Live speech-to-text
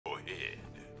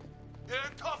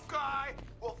tough guy?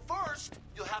 Well, first,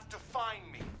 you'll have to find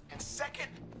me. And second,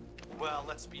 well,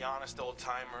 let's be honest,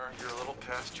 old-timer, you're a little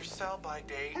past your sell-by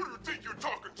date. Who do you think you're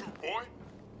talking to, boy?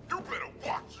 You better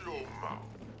watch your mouth.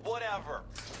 Whatever.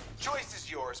 Choice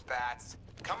is yours, Bats.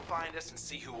 Come find us and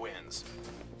see who wins.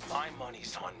 My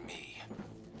money's on me.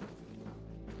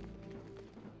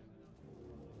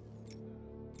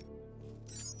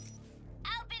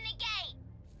 Open the gate!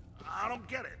 I don't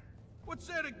get it. What's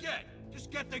there to get?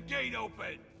 Just get the gate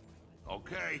open.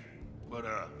 Okay, but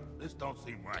this don't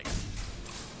seem right.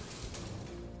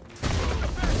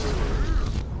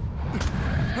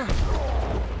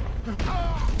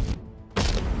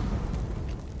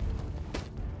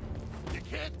 You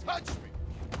can't touch me!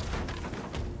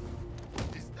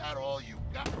 Is that all you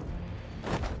got?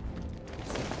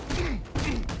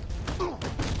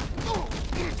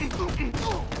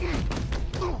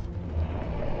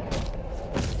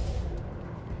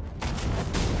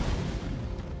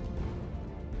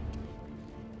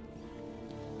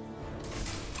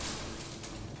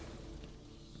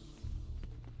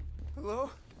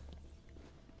 Hello?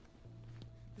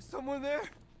 Is someone there?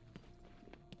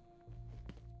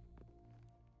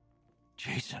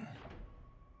 Jason,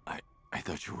 I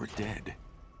thought you were dead.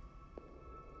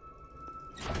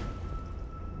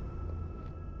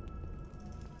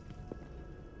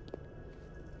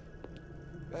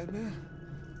 Batman?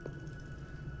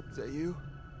 Is that you?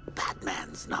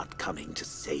 Batman's not coming to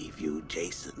save you,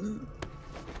 Jason.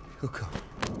 He'll come.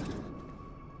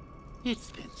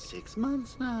 It's been 6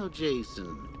 months now,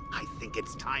 Jason. I think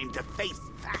it's time to face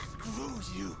facts. Screw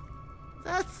you!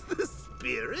 That's the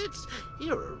spirit.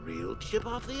 You're a real chip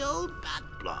off the old bat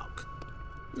block.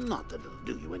 Not that it'll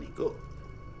do you any good.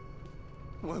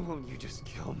 Why won't you just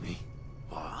kill me?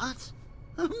 What?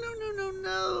 Oh,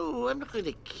 no. I'm not going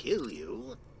to kill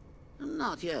you.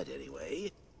 Not yet,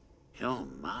 anyway. You're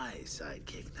my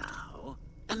sidekick now.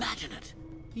 Imagine it.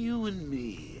 You and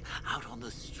me, out on the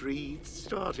streets,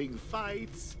 starting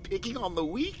fights, picking on the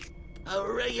weak. A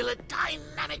regular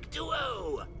dynamic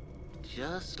duo.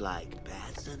 Just like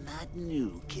Bats and that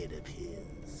new kid of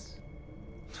his.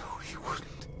 No, he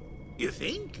wouldn't. You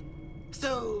think?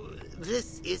 So,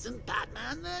 this isn't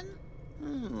Batman, then?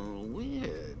 Oh,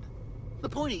 weird. The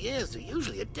pointy ears are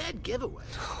usually a dead giveaway.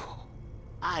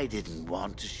 I didn't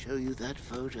want to show you that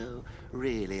photo.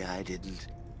 Really, I didn't.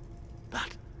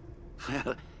 But,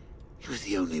 well, it was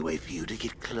the only way for you to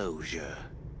get closure.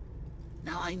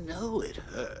 Now, I know it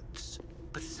hurts,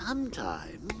 but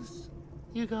sometimes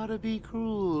you gotta be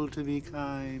cruel to be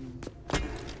kind.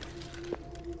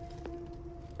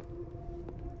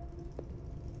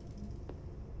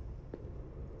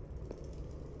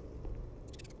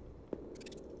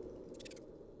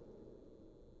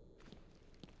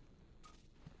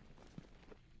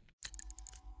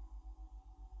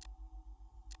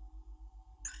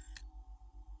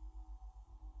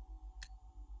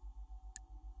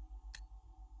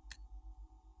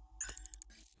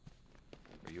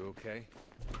 Are you okay?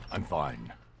 I'm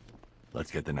fine.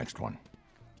 Let's get the next one.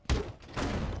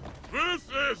 This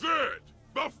is it!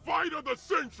 The fight of the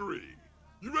century!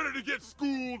 You ready to get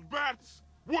schooled, Bats?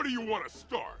 What do you want to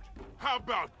start? How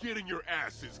about getting your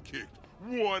asses kicked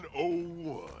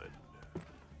 101?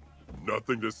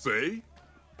 Nothing to say?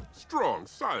 Strong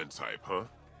silent type, huh?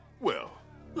 Well,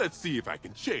 let's see if I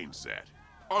can change that.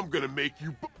 I'm gonna make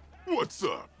you What's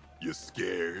up? You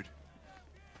scared?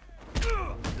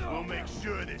 We'll make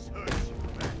sure this hurts you,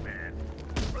 Batman.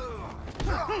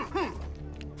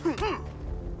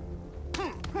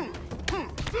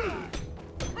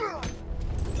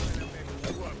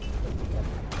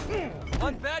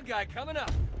 One bad guy coming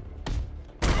up.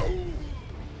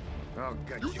 I'll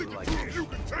get you like this. You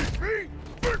can take me?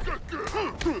 Think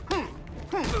again!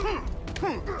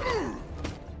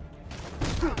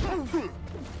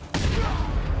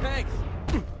 Thanks.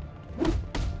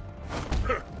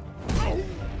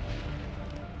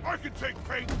 I can take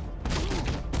pain.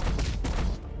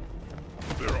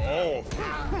 They're all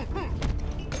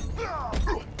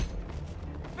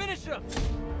Finish him.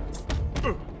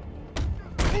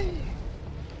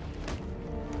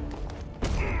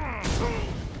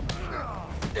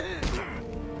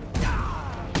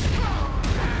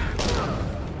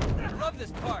 I love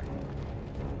this part.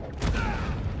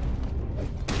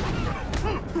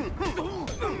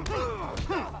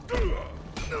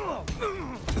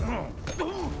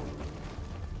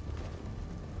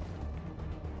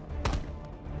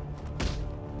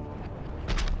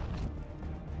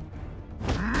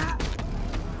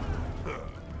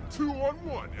 Two on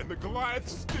one, and the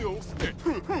Goliath's still stick.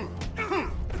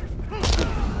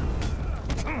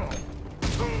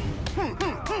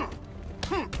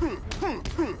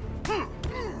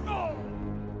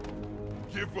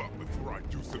 give up before I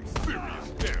do some serious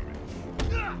damage.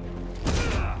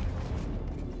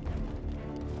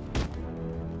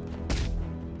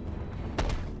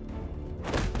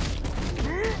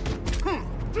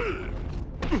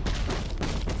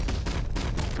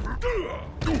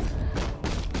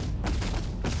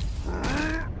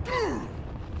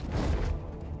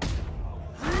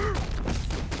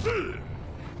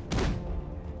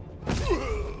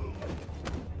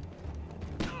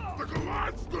 The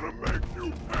Goliath's gonna make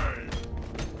you pay!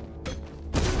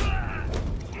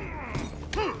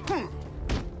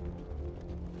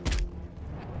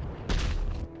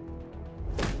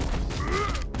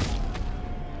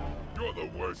 You're the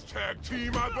worst tag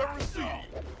team I've ever seen!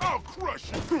 I'll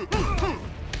crush you!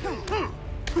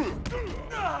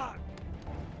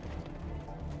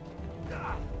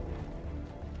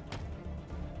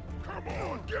 Come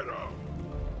on, get up!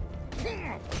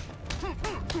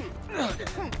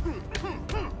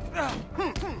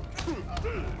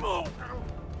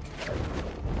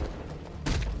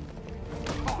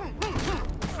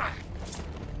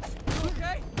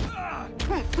 Okay?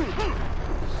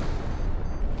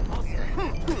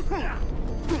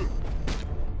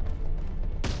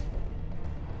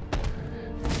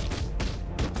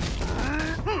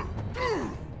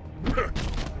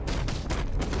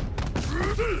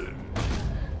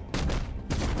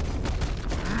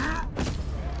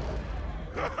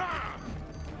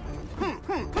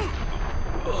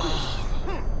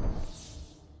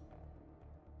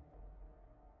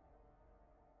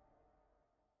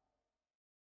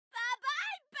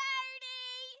 Bye-bye,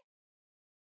 Birdie!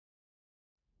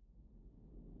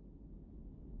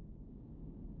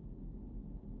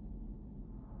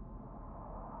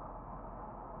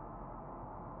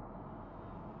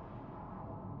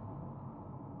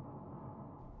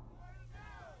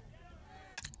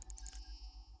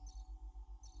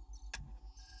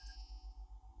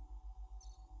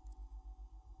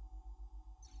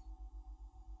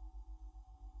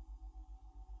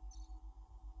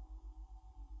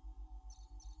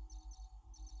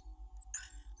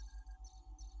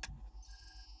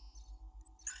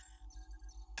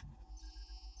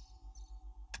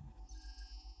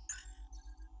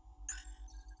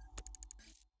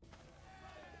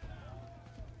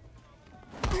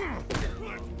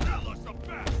 Let's tell us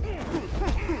about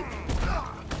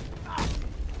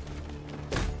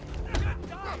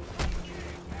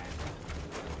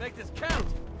Make this count!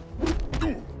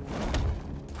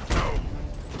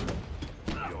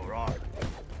 You're on.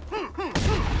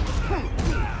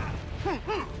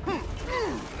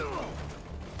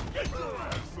 Get your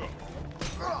ass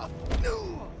up!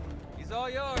 He's all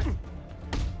yours!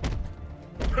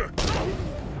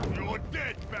 You're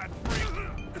dead, fat freak!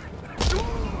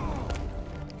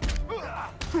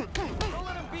 Don't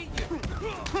let him beat you!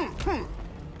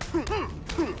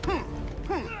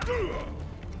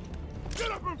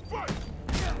 Get up and fight!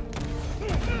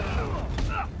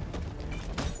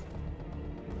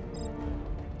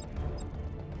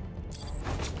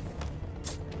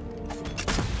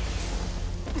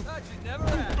 Thought you'd never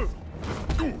ask!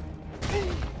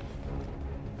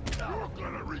 You're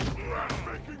gonna regret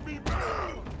making me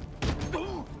mad!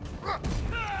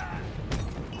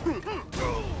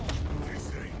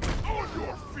 Easy, on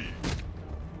your feet!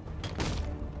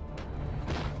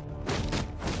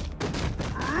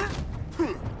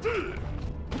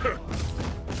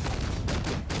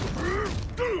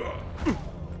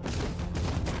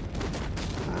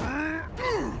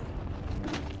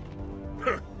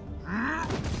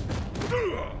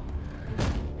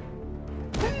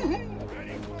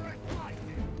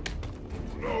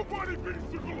 Nobody beats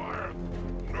the Goliath!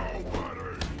 Nobody!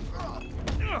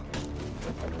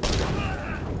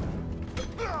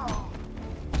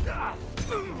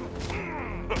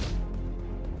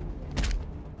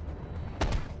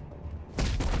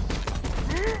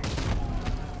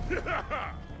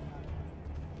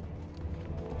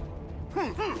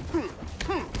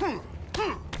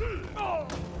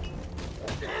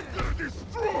 I'm gonna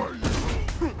destroy you!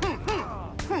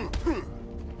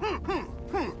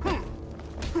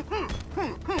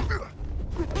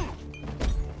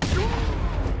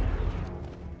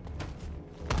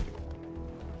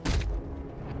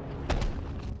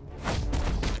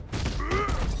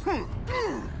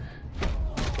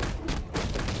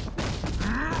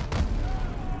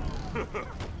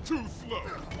 Too slow!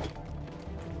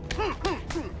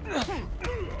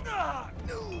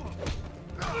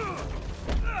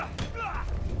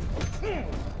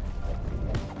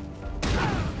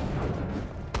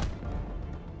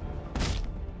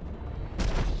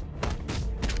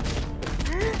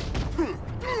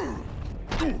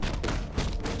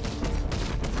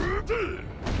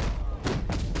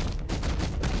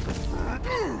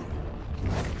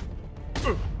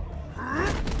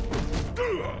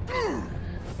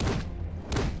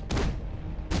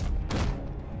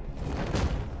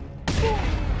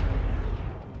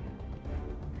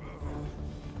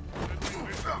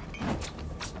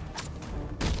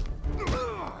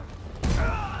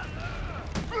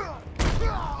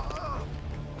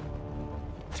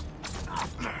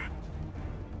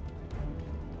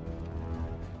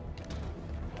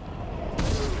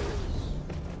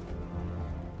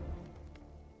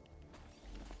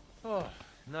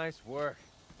 Nice work.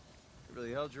 You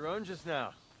really held your own just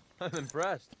now. I'm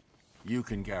impressed. You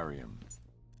can carry him.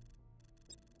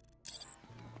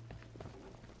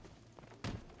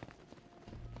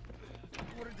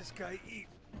 What did this guy eat?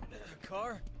 A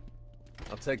car?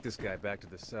 I'll take this guy back to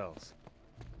the cells.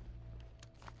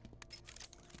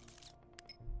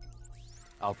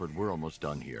 Alfred, we're almost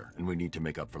done here, and we need to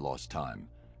make up for lost time.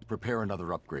 Prepare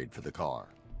another upgrade for the car.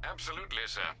 Absolutely,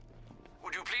 sir.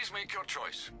 Would you please make your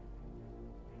choice?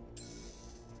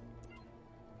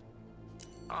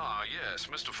 Ah, yes,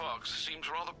 Mr. Fox seems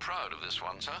rather proud of this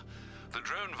one, sir. The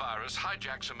drone virus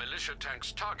hijacks a militia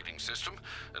tank's targeting system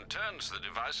and turns the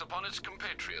device upon its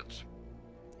compatriots.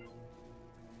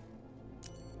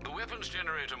 The weapons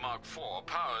generator Mark IV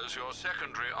powers your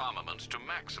secondary armaments to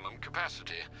maximum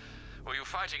capacity. Were you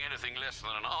fighting anything less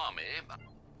than an army?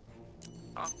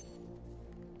 Huh?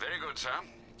 Very good, sir.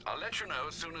 I'll let you know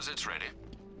as soon as it's ready.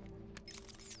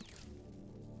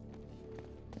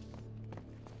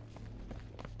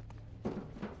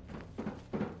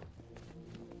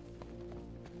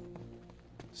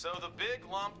 So the big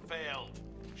lump failed.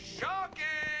 Shocking!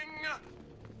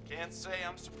 Can't say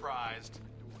I'm surprised.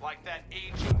 Like that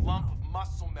aging lump of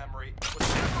muscle memory was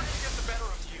never gonna get the better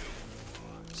of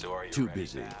you. So are you Too ready,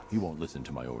 busy. Babs? He won't listen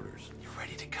to my orders. You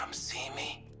ready to come see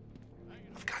me?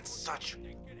 I've got such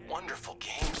wonderful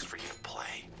games for you to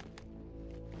play.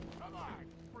 Come on,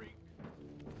 freak.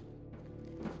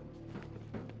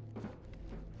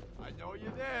 I know you're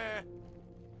there.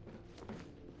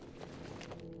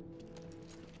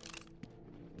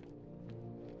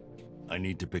 I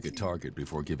need to pick a target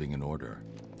before giving an order.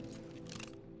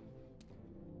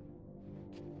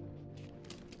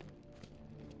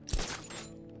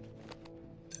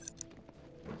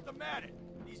 What's the matter?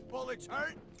 These bullets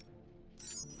hurt?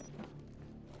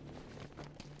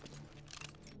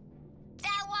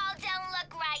 That wall don't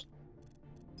look right.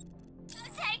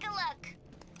 Go take a look.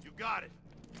 You got it.